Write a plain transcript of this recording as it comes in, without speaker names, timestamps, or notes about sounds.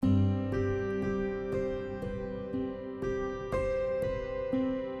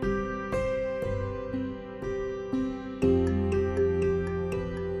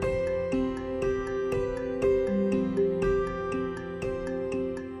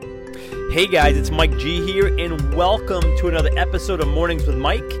Hey guys, it's Mike G here, and welcome to another episode of Mornings with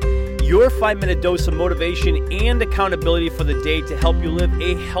Mike, your 5-minute dose of motivation and accountability for the day to help you live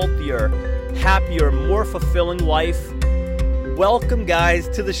a healthier, happier, more fulfilling life. Welcome guys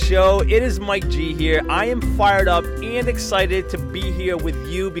to the show. It is Mike G here. I am fired up and excited to be here with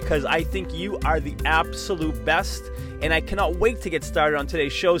you because I think you are the absolute best, and I cannot wait to get started on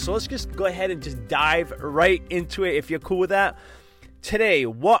today's show. So let's just go ahead and just dive right into it if you're cool with that. Today,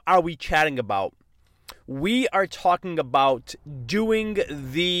 what are we chatting about? We are talking about doing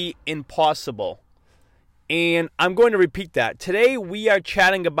the impossible. And I'm going to repeat that. Today, we are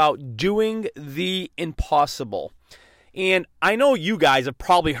chatting about doing the impossible. And I know you guys have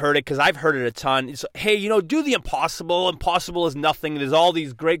probably heard it because I've heard it a ton. It's, hey, do the impossible. Impossible is nothing. There's all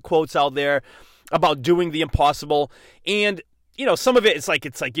these great quotes out there about doing the impossible. And, some of it, it's like,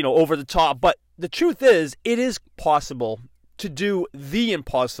 over the top. But the truth is, it is possible to do the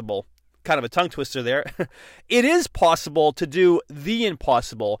impossible. Kind of a tongue twister there. It is possible to do the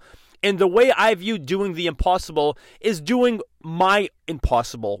impossible. And the way I view doing the impossible is doing my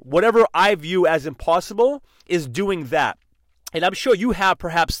impossible. Whatever I view as impossible is doing that. And I'm sure you have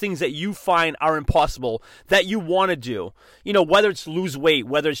perhaps things that you find are impossible that you want to do. Whether it's lose weight,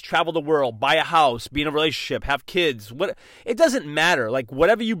 whether it's travel the world, buy a house, be in a relationship, have kids. It doesn't matter. Like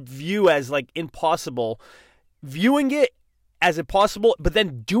whatever you view as like impossible, viewing it as impossible, but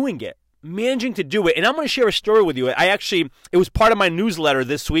then doing it, managing to do it. And I'm going to share a story with you. It was part of my newsletter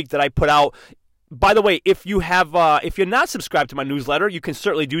this week that I put out. By the way, if you're not subscribed to my newsletter, you can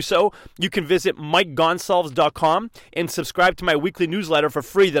certainly do so. You can visit MikeGonsalves.com and subscribe to my weekly newsletter for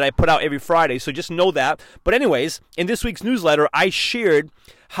free that I put out every Friday. So just know that. But anyways, in this week's newsletter, I shared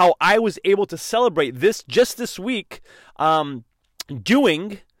how I was able to celebrate this week,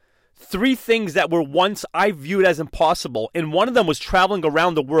 doing 3 things that were once I viewed as impossible. And one of them was traveling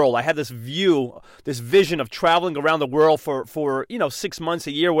around the world. I had this vision of traveling around the world for 6 months,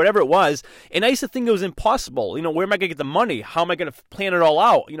 a year, whatever it was. And I used to think it was impossible. Where am I going to get the money? How am I going to plan it all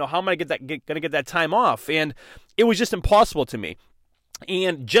out? How am I going to get that time off? And it was just impossible to me.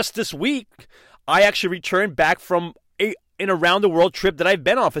 And just this week, I actually returned back from an around the world trip that I've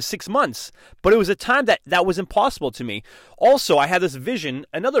been on for 6 months. But it was a time that was impossible to me. Also, I had this vision,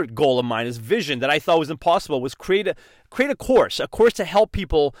 another goal of mine, this vision that I thought was impossible was create a course to help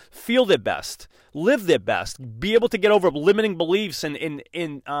people feel their best, live their best, be able to get over limiting beliefs and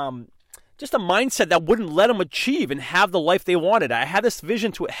just a mindset that wouldn't let them achieve and have the life they wanted. I had this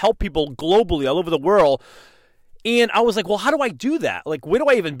vision to help people globally all over the world. And I was like, well, how do I do that? Like, where do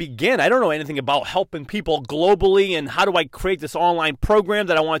I even begin? I don't know anything about helping people globally, and how do I create this online program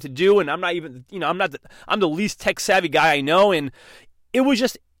that I wanted to do? And I'm not even, I'm the least tech savvy guy I know. And it was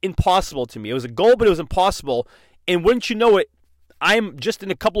just impossible to me. It was a goal, but it was impossible. And wouldn't you know it, I'm just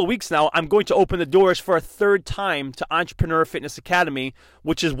in a couple of weeks now, I'm going to open the doors for a 3rd time to Entrepreneur Fitness Academy,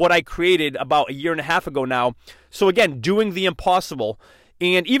 which is what I created about 1.5 years ago now. So again, doing the impossible.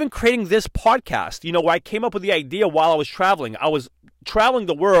 And even creating this podcast, where I came up with the idea while I was traveling. I was traveling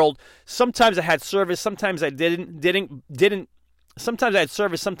the world. Sometimes I had service, sometimes I didn't. Sometimes I had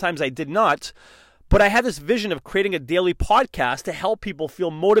service, sometimes I did not. But I had this vision of creating a daily podcast to help people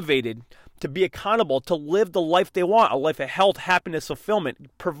feel motivated, to be accountable, to live the life they want, a life of health, happiness,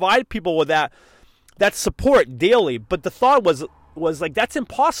 fulfillment. Provide people with that support daily. But the thought was like, that's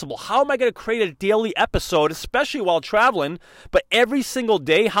impossible. How am I going to create a daily episode, especially while traveling, but every single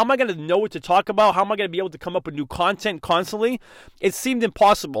day? How am I going to know what to talk about? How am I going to be able to come up with new content constantly? It seemed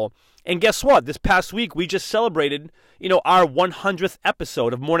impossible. And guess what? This past week, we just celebrated, our 100th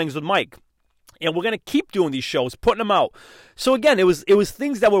episode of Mornings with Mike. And we're going to keep doing these shows, putting them out. So again, it was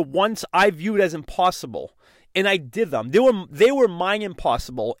things that were once I viewed as impossible. And I did them. They were my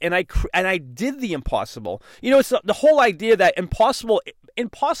impossible, and I did the impossible. It's the whole idea that impossible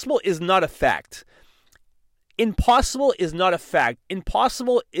is not a fact. Impossible is not a fact.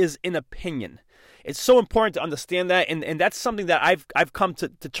 Impossible is an opinion. It's so important to understand that, and that's something that I've come to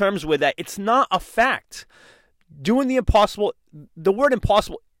terms with, that it's not a fact. Doing the impossible, the word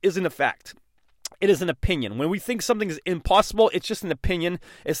impossible isn't a fact. It is an opinion. When we think something is impossible, it's just an opinion.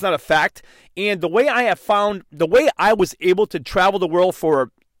 It's not a fact. And the way I was able to travel the world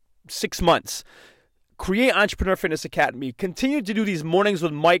for 6 months, create Entrepreneur Fitness Academy, continue to do these Mornings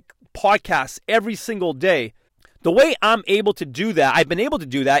with Mike podcasts every single day, The way I'm able to do that, I've been able to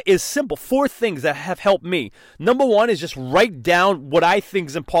do that, is simple. 4 things that have helped me. Number 1 is just write down what I think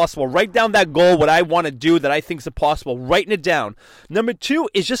is impossible. Write down that goal, what I want to do that I think is impossible. Writing it down. Number 2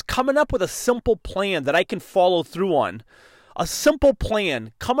 is just coming up with a simple plan that I can follow through on. A simple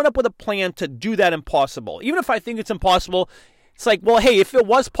plan. Coming up with a plan to do that impossible. Even if I think it's impossible, It's like, well, hey, if it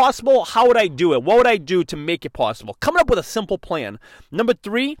was possible, how would I do it? What would I do to make it possible? Coming up with a simple plan. Number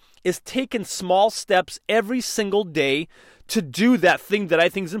 3 is taking small steps every single day to do that thing that I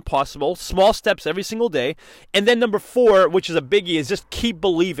think is impossible. Small steps every single day. And then number 4, which is a biggie, is just keep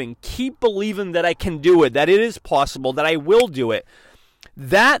believing. Keep believing that I can do it, that it is possible, that I will do it.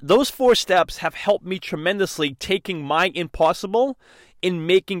 Those 4 steps have helped me tremendously, taking my impossible and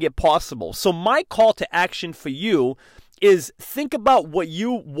making it possible. So my call to action for you is think about what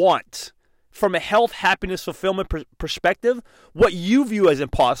you want from a health, happiness, fulfillment perspective, what you view as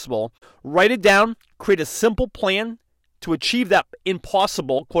impossible. Write it down, create a simple plan to achieve that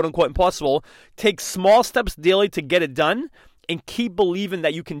impossible, quote unquote impossible. Take small steps daily to get it done and keep believing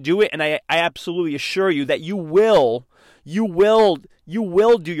that you can do it. And I absolutely assure you that you will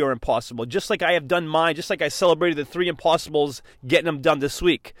do your impossible, just like I have done mine, just like I celebrated the 3 impossibles, getting them done this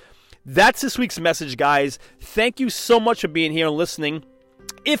week. That's this week's message, guys. Thank you so much for being here and listening.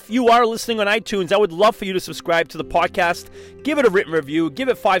 If you are listening on iTunes, I would love for you to subscribe to the podcast. Give it a written review. Give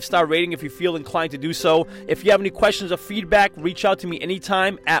it 5-star rating if you feel inclined to do so. If you have any questions or feedback, reach out to me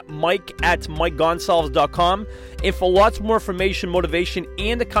anytime at mike@mikegonsalves.com. And for lots more information, motivation,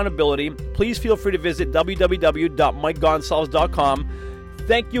 and accountability, please feel free to visit www.mikegonsalves.com.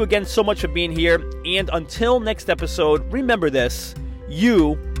 Thank you again so much for being here. And until next episode, remember this: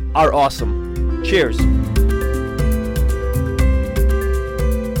 you are awesome. Cheers.